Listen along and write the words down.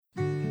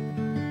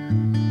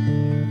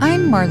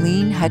I'm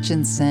Marlene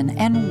Hutchinson,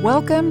 and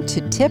welcome to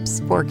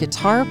Tips for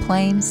Guitar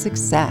Playing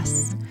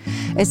Success.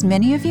 As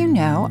many of you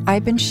know,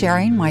 I've been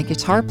sharing my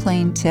guitar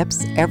playing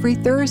tips every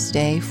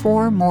Thursday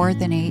for more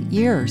than 8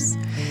 years.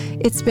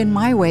 It's been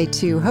my way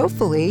to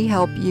hopefully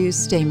help you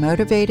stay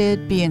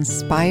motivated, be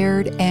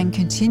inspired, and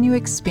continue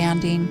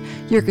expanding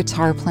your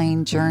guitar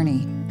playing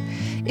journey.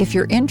 If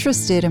you're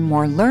interested in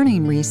more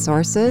learning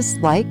resources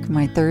like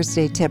my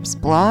Thursday Tips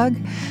blog,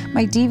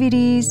 my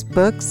DVDs,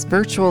 books,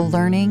 virtual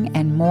learning,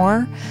 and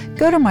more,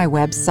 go to my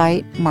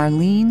website,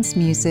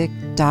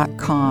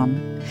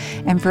 marlenesmusic.com.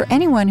 And for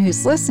anyone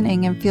who's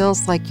listening and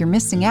feels like you're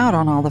missing out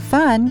on all the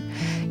fun,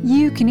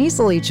 you can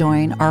easily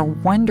join our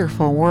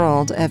wonderful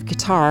world of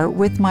guitar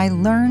with my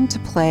Learn to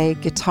Play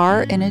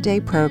Guitar in a Day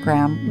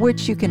program,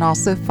 which you can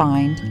also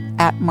find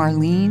at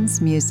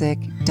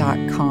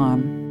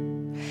marlenesmusic.com.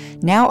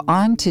 Now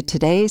on to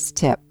today's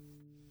tip.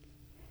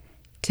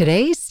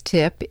 Today's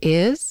tip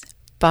is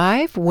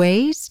 5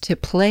 ways to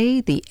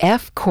play the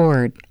F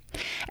chord.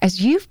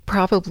 As you've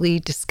probably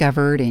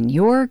discovered in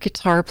your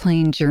guitar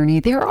playing journey,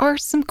 there are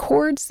some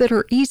chords that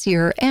are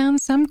easier and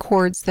some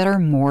chords that are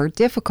more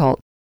difficult.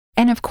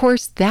 And of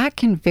course, that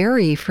can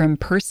vary from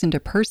person to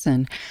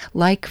person.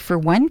 Like for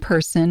one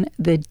person,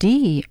 the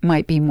D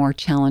might be more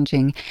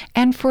challenging,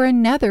 and for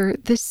another,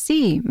 the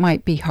C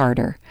might be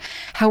harder.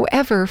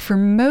 However, for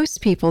most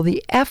people,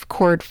 the F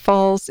chord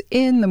falls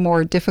in the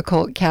more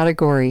difficult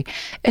category,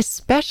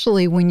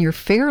 especially when you're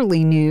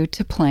fairly new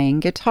to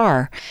playing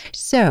guitar.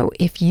 So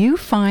if you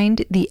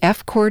find the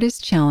F chord is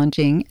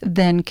challenging,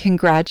 then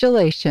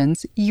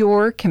congratulations,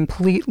 you're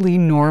completely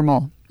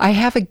normal. I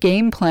have a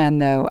game plan,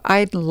 though.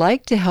 I'd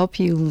like to help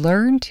you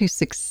learn to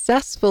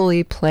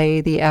successfully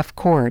play the F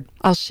chord.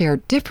 I'll share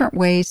different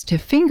ways to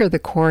finger the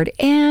chord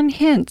and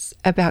hints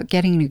about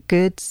getting a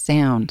good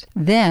sound.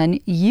 Then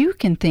you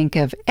can think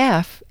of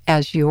F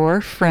as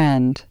your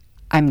friend.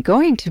 I'm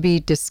going to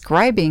be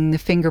describing the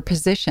finger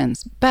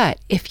positions, but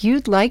if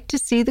you'd like to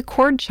see the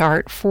chord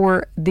chart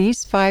for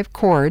these 5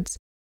 chords,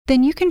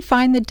 then you can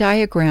find the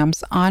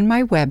diagrams on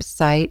my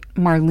website,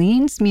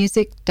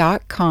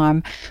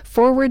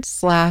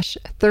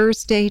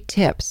 marlenesmusic.com/Thursday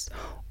tips.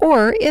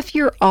 Or if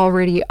you're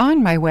already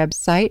on my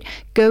website,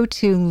 go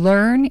to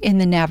Learn in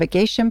the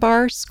navigation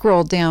bar,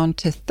 scroll down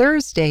to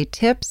Thursday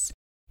tips,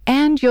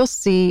 and you'll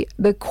see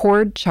the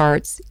chord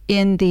charts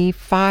in the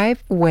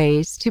 5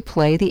 ways to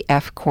play the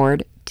F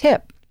chord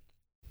tip.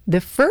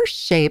 The first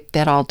shape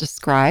that I'll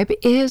describe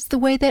is the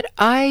way that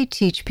I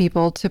teach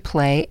people to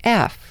play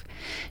F.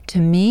 To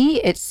me,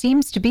 it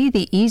seems to be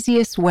the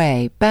easiest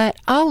way, but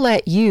I'll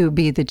let you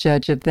be the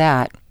judge of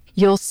that.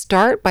 You'll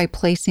start by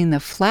placing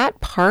the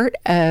flat part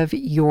of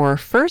your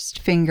first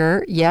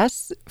finger.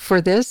 Yes,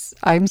 for this,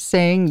 I'm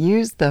saying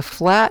use the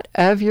flat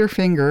of your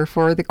finger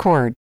for the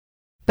chord.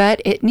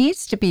 But it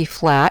needs to be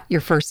flat,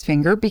 your first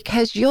finger,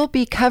 because you'll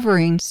be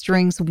covering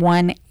strings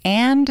 1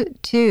 and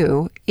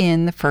 2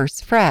 in the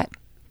first fret.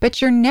 But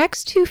your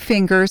next 2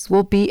 fingers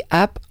will be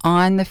up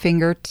on the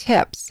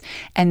fingertips,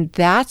 and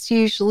that's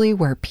usually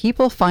where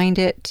people find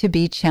it to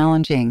be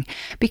challenging,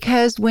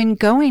 because when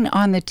going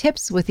on the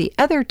tips with the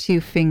other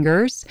 2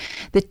 fingers,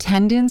 the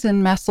tendons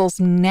and muscles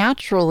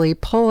naturally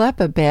pull up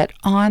a bit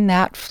on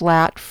that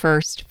flat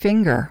first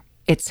finger.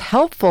 It's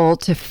helpful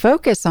to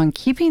focus on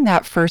keeping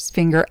that first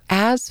finger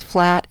as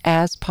flat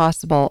as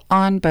possible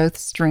on both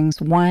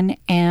strings 1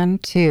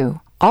 and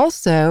 2.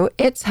 Also,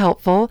 it's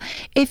helpful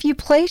if you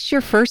place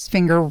your first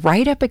finger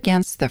right up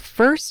against the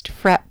first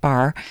fret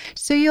bar,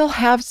 so you'll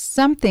have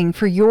something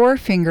for your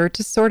finger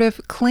to sort of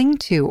cling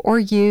to or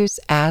use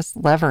as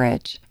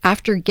leverage.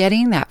 After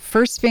getting that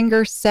first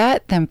finger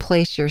set, then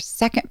place your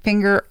second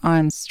finger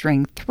on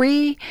string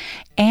 3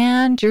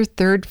 and your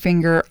third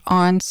finger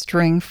on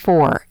string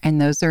 4, and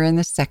those are in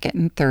the second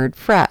and third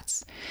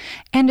frets.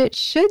 And it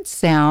should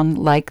sound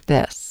like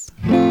this.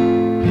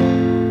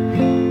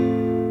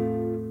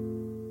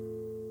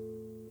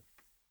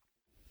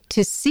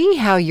 To see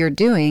how you're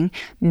doing,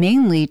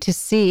 mainly to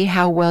see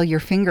how well your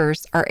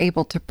fingers are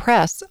able to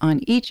press on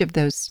each of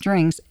those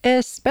strings,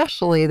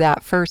 especially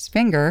that first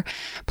finger,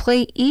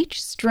 play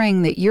each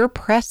string that you're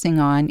pressing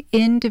on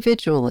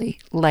individually,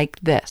 like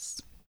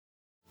this.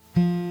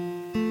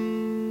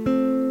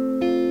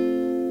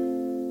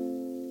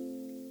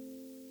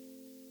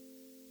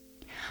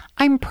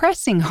 I'm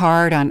pressing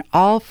hard on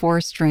all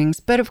 4 strings,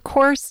 but of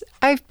course,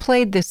 I've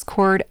played this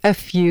chord a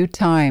few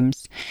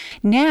times.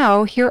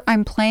 Now, here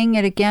I'm playing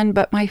it again,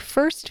 but my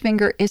first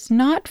finger is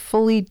not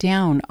fully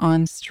down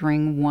on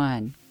string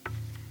 1.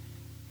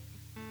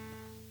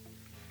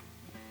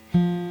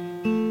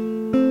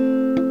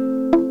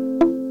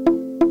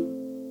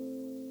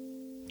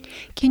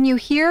 Can you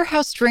hear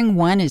how string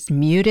 1 is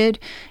muted?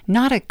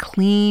 Not a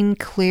clean,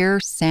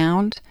 clear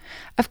sound?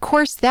 Of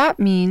course, that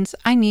means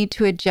I need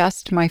to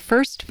adjust my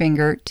first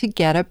finger to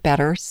get a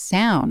better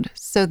sound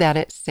so that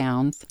it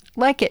sounds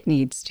like it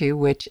needs to,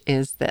 which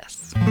is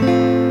this.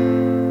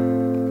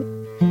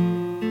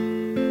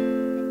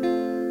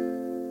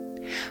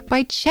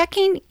 By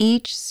checking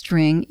each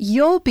string,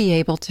 you'll be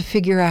able to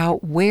figure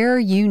out where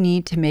you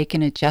need to make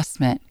an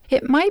adjustment.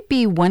 It might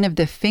be one of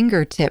the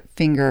fingertip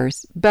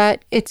fingers,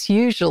 but it's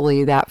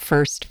usually that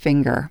first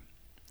finger.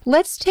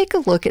 Let's take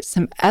a look at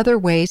some other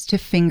ways to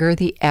finger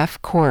the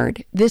F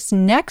chord. This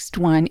next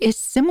one is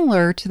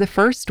similar to the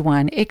first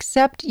one,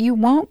 except you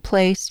won't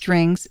play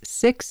strings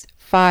 6,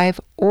 5,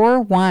 or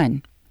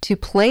 1. To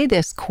play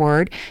this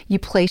chord, you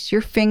place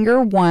your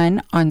finger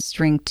 1 on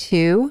string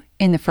 2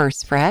 in the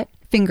first fret,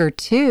 finger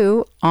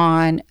 2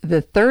 on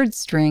the third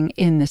string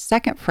in the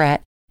second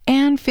fret,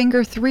 and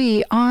finger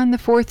 3 on the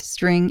fourth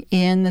string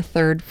in the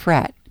third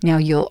fret. Now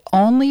you'll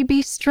only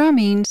be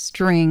strumming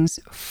strings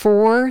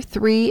 4,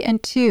 3,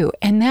 and 2,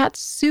 and that's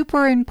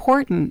super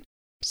important.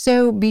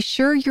 So be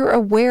sure you're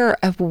aware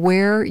of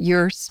where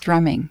you're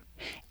strumming.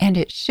 And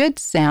it should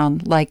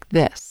sound like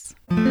this.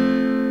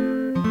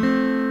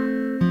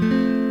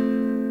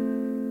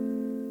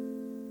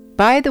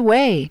 By the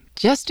way,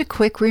 just a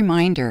quick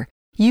reminder,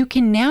 you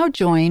can now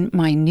join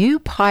my new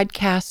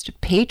podcast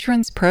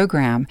Patrons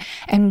program,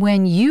 and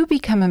when you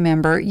become a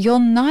member, you'll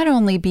not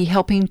only be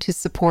helping to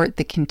support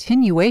the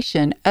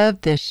continuation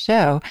of this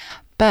show,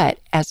 but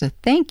as a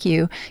thank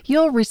you,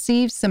 you'll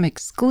receive some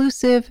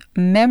exclusive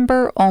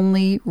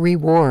member-only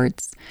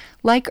rewards,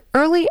 like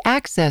early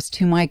access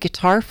to my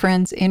Guitar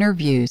Friends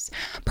interviews,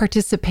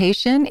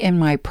 participation in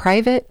my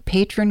private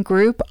patron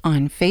group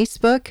on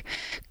Facebook,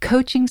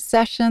 coaching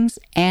sessions,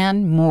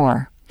 and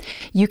more.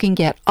 You can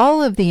get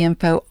all of the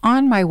info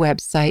on my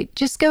website.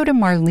 Just go to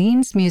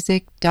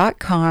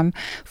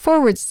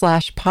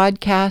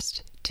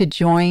marlenesmusic.com/podcast to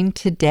join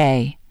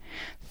today.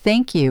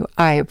 Thank you.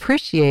 I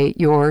appreciate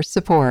your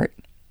support.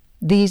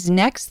 These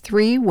next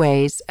 3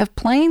 ways of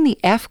playing the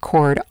F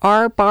chord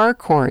are bar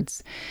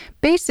chords,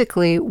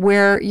 basically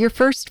where your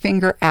first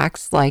finger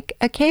acts like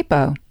a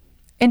capo.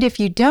 And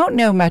if you don't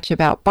know much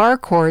about bar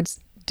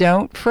chords,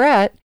 don't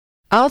fret.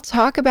 I'll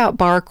talk about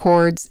bar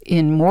chords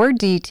in more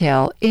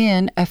detail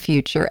in a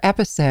future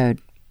episode.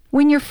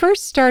 When you're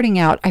first starting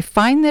out, I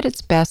find that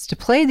it's best to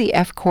play the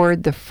F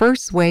chord the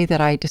first way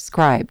that I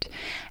described.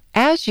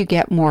 As you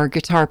get more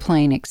guitar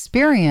playing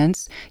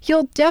experience,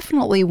 you'll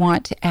definitely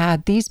want to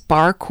add these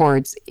bar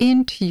chords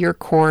into your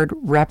chord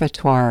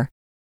repertoire.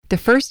 The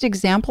first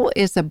example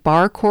is a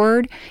bar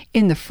chord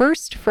in the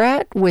first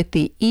fret with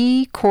the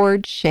E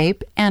chord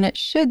shape, and it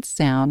should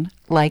sound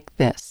like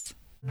this.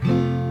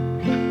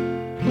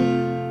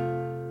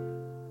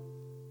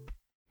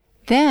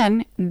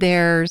 Then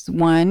there's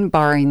one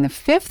barring the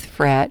 5th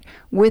fret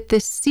with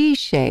the C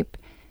shape,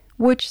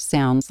 which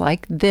sounds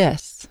like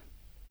this.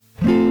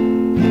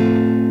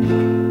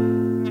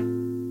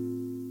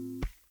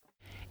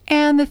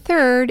 And the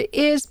third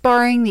is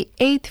barring the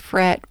 8th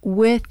fret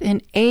with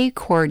an A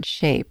chord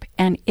shape,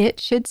 and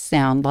it should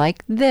sound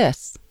like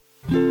this.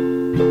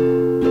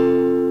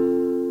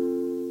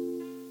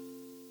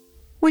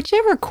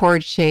 Whichever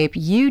chord shape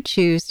you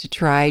choose to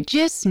try,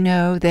 just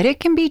know that it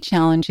can be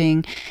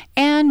challenging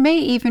and may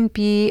even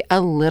be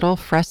a little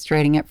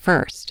frustrating at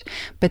first.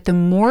 But the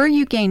more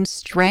you gain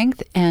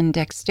strength and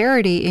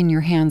dexterity in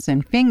your hands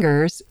and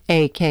fingers,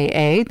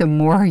 aka the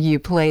more you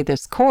play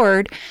this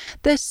chord,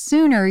 the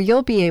sooner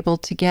you'll be able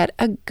to get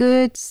a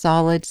good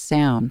solid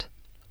sound.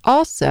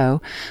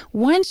 Also,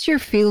 once you're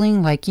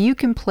feeling like you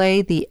can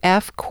play the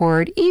F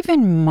chord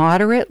even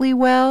moderately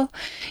well,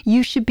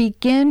 you should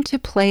begin to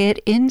play it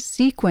in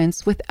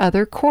sequence with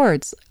other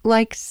chords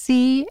like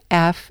C,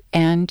 F,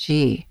 and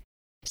G,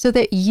 so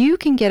that you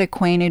can get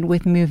acquainted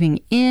with moving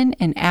in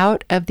and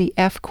out of the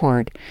F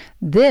chord.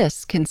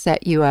 This can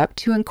set you up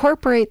to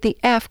incorporate the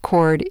F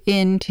chord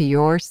into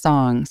your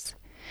songs.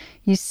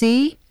 You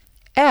see,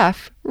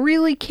 F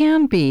really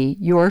can be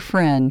your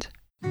friend.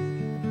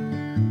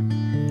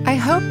 I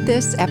hope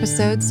this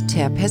episode's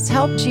tip has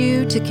helped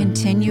you to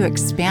continue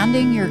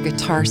expanding your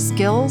guitar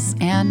skills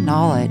and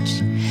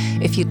knowledge.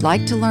 If you'd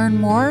like to learn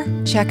more,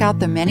 check out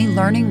the many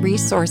learning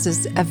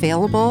resources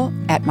available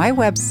at my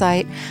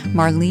website,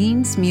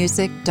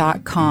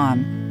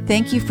 marlenesmusic.com.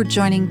 Thank you for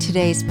joining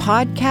today's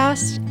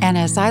podcast, and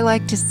as I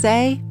like to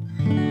say,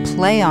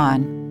 play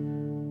on.